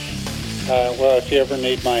 Well, if you ever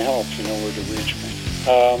need my help, you know where to reach me.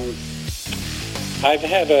 I've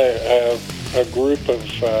had a group of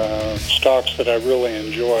stocks that I really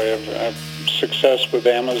enjoy. I've success with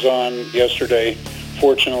Amazon yesterday.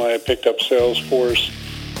 Fortunately, I picked up Salesforce.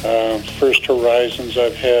 First Horizons,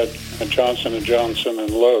 I've had Johnson & Johnson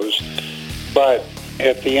and Lowe's. But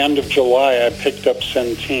at the end of July, I picked up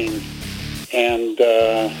Centene. And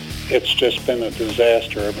it's just been a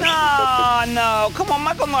disaster ever since. No. Come on,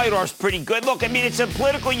 Michael Neidorf's pretty good. Look, I mean, it's a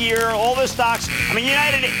political year. All the stocks. I mean,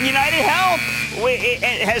 United Health it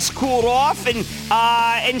has cooled off, and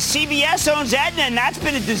CVS owns Aetna, and that's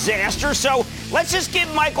been a disaster. So let's just give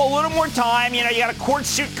Michael a little more time. You got a court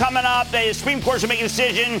suit coming up. The Supreme Court's going to make a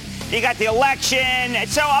decision. You got the election.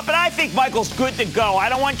 So, but I think Michael's good to go. I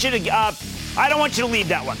don't want you to leave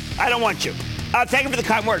that one. I don't want you. Thank you for the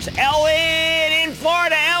kind words. Ellen in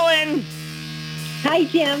Florida. Ellen. Hi,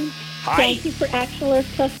 Jim. Hi. Thank you for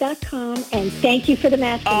ActionAlertsPlus.com, and thank you for the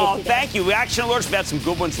match. Oh, thank you. Action Alerts have had some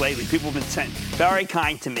good ones lately. People have been very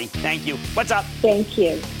kind to me. Thank you. What's up? Thank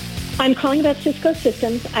you. I'm calling about Cisco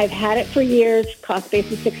Systems. I've had it for years. Cost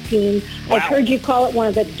base is 16. Wow. I've heard you call it one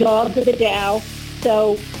of the dogs of the Dow.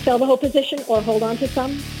 So sell the whole position or hold on to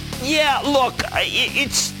some? Yeah, look,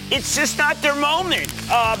 it's just not their moment.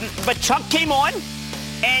 But Chuck came on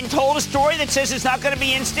and told a story that says it's not going to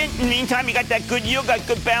be instant. In the meantime, you got that good yield, got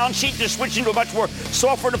good balance sheet. You're switching to a much more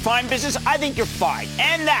software-defined business. I think you're fine.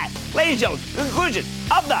 And that, ladies and gentlemen, the conclusion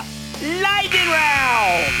of the Lightning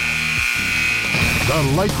Round. The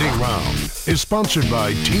Lightning Round is sponsored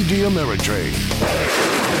by TD Ameritrade.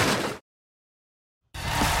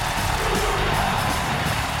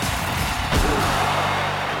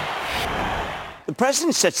 The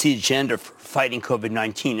president sets the agenda for fighting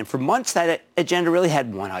COVID-19, and for months that agenda really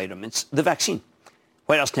had one item. It's the vaccine.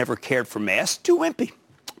 White House never cared for masks, too wimpy.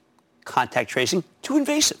 Contact tracing, too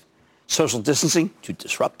invasive. Social distancing, too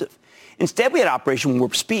disruptive. Instead, we had Operation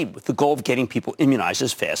Warp Speed with the goal of getting people immunized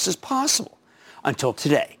as fast as possible. Until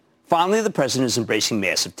today. Finally, the president is embracing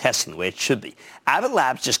massive testing the way it should be. Abbott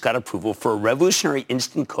Labs just got approval for a revolutionary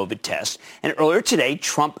instant COVID test. And earlier today,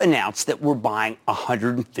 Trump announced that we're buying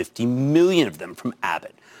 150 million of them from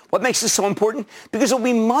Abbott. What makes this so important? Because it'll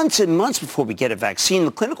be months and months before we get a vaccine.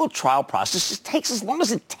 The clinical trial process just takes as long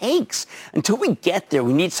as it takes. Until we get there,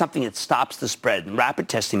 we need something that stops the spread. And rapid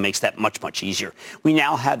testing makes that much, much easier. We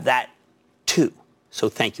now have that, too. So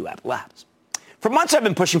thank you, Abbott Labs. For months, I've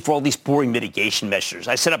been pushing for all these boring mitigation measures.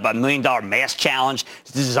 I set up a $1 million mask challenge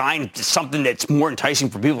to design something that's more enticing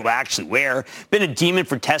for people to actually wear. Been a demon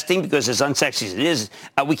for testing because as unsexy as it is,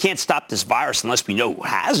 we can't stop this virus unless we know who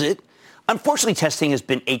has it. Unfortunately, testing has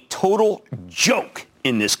been a total joke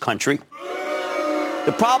in this country.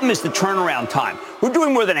 The problem is the turnaround time. We're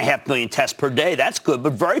doing more than 500,000 tests per day. That's good,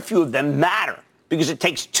 but very few of them matter because it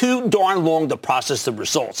takes too darn long to process the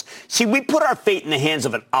results. See, we put our fate in the hands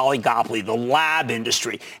of an oligopoly, the lab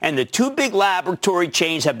industry, and the two big laboratory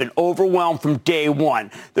chains have been overwhelmed from day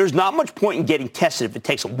one. There's not much point in getting tested if it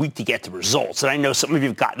takes a week to get the results, and I know some of you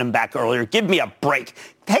have gotten them back earlier. Give me a break.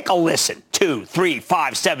 Take a listen. 2, 3,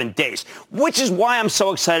 5, 7 days, which is why I'm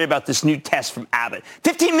so excited about this new test from Abbott.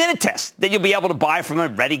 15-minute test that you'll be able to buy from a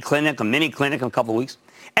Ready Clinic, a mini clinic in a couple of weeks.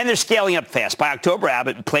 And they're scaling up fast. By October,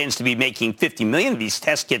 Abbott plans to be making 50 million of these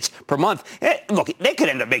test kits per month. Look, they could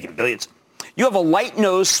end up making billions. You have a light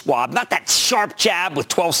nose swab, not that sharp jab with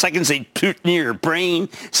 12 seconds they put near your brain.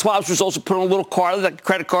 Swabs results are put on a little card, like a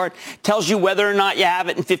credit card. Tells you whether or not you have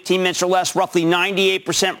it in 15 minutes or less. Roughly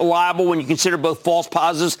 98% reliable when you consider both false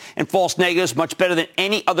positives and false negatives. Much better than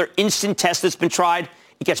any other instant test that's been tried.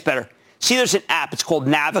 It gets better. See, there's an app. It's called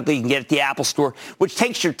Naviga. You can get it at the Apple Store, which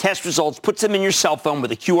takes your test results, puts them in your cell phone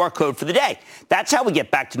with a QR code for the day. That's how we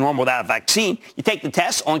get back to normal without a vaccine. You take the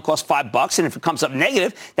test, only costs $5, and if it comes up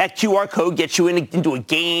negative, that QR code gets you into a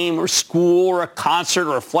game or school or a concert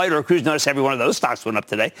or a flight or a cruise. Notice every one of those stocks went up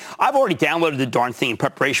today. I've already downloaded the darn thing in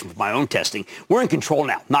preparation for my own testing. We're in control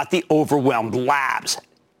now, not the overwhelmed labs.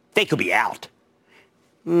 They could be out.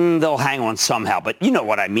 They'll hang on somehow, but you know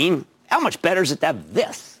what I mean. How much better is it to have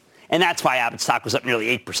this? And that's why Abbott stock was up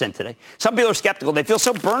nearly 8% today. Some people are skeptical. They feel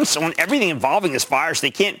so burned on everything involving this virus,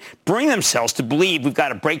 they can't bring themselves to believe we've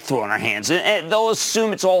got a breakthrough on our hands. And they'll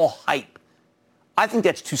assume it's all hype. I think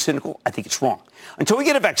that's too cynical. I think it's wrong. Until we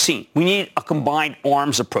get a vaccine, we need a combined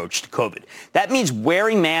arms approach to COVID. That means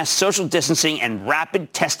wearing masks, social distancing, and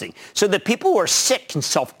rapid testing so that people who are sick can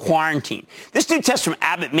self-quarantine. This new test from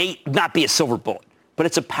Abbott may not be a silver bullet, but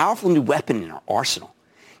it's a powerful new weapon in our arsenal.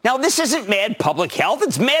 Now, this isn't mad public health.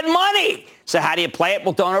 It's mad money. So how do you play it?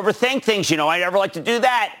 Well, don't overthink things. You know, I never like to do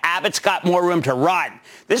that. Abbott's got more room to run.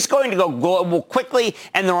 This is going to go global quickly,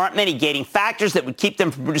 and there aren't many gating factors that would keep them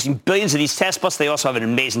from producing billions of these tests. Plus, they also have an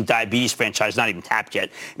amazing diabetes franchise, not even tapped yet.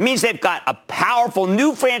 It means they've got a powerful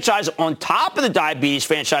new franchise on top of the diabetes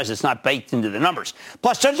franchise that's not baked into the numbers.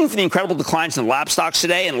 Plus, judging from the incredible declines in lab stocks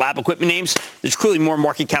today and lab equipment names, there's clearly more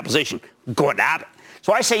market capitalization going to Abbott.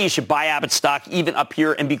 So I say you should buy Abbott stock even up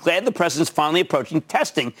here and be glad the president's finally approaching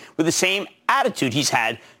testing with the same attitude he's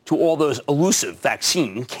had to all those elusive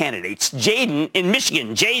vaccine candidates. Jaden in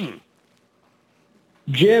Michigan. Jaden.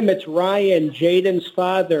 Jim, it's Ryan, Jaden's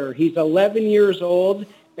father. He's 11 years old,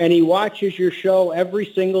 and he watches your show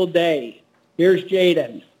every single day. Here's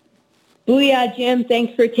Jaden. Booyah, Jim.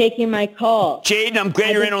 Thanks for taking my call. Jaden, I'm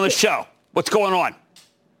glad you're in on the show. What's going on?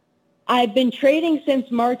 I've been trading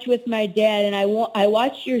since March with my dad, and I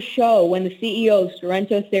watched your show when the CEO of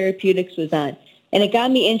Sorrento Therapeutics was on, and it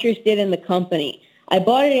got me interested in the company. I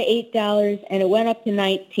bought it at $8, and it went up to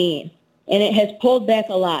 $19, and it has pulled back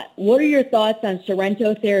a lot. What are your thoughts on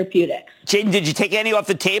Sorrento Therapeutics? Jaden, did you take any off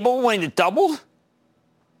the table when it doubled?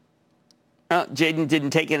 Jaden didn't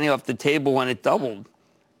take any off the table when it doubled.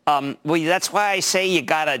 Well, that's why I say you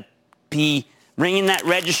got to be ringing that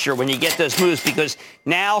register when you get those moves, because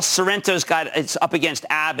now Sorrento's it's up against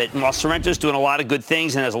Abbott. And while Sorrento's doing a lot of good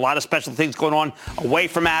things and there's a lot of special things going on away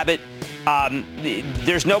from Abbott,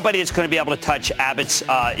 there's nobody that's going to be able to touch Abbott's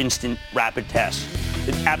instant rapid test.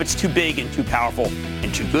 Abbott's too big and too powerful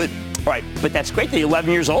and too good. All right, but that's great that he's 11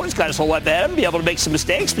 years old. He's got his whole life ahead of him, be able to make some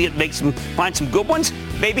mistakes, find some good ones.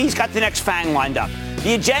 Maybe he's got the next FANG lined up.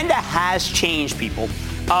 The agenda has changed, people.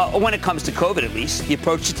 When it comes to COVID, at least, the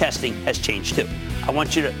approach to testing has changed, too. I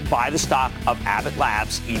want you to buy the stock of Abbott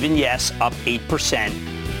Labs, even yes, up 8%,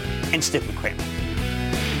 and stick with Cramer.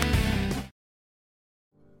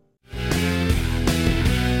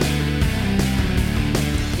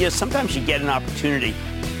 You know, sometimes you get an opportunity,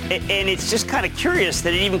 and it's just kind of curious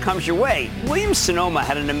that it even comes your way. Williams-Sonoma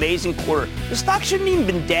had an amazing quarter. The stock shouldn't even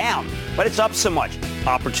been down, but it's up so much.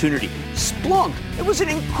 Opportunity. Splunk, it was an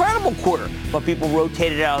incredible quarter, but people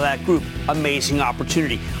rotated out of that group. Amazing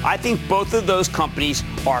opportunity. I think both of those companies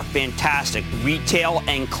are fantastic. Retail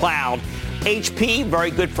and cloud. HP, very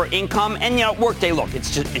good for income. And, you know, Workday, look,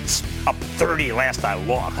 it's up 30 last I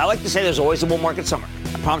looked. I like to say there's always a bull market somewhere.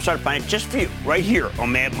 I promise I'll find it just for you right here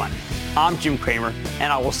on Mad Money. I'm Jim Cramer,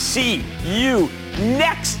 and I will see you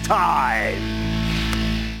next time.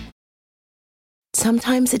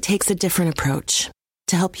 Sometimes it takes a different approach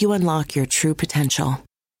to help you unlock your true potential.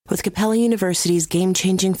 With Capella University's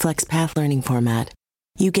game-changing FlexPath learning format,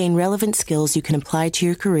 you gain relevant skills you can apply to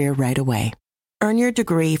your career right away. Earn your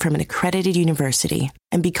degree from an accredited university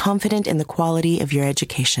and be confident in the quality of your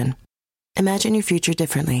education. Imagine your future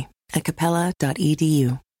differently at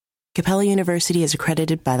capella.edu. Capella University is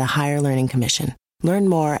accredited by the Higher Learning Commission. Learn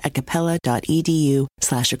more at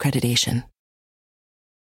capella.edu/accreditation.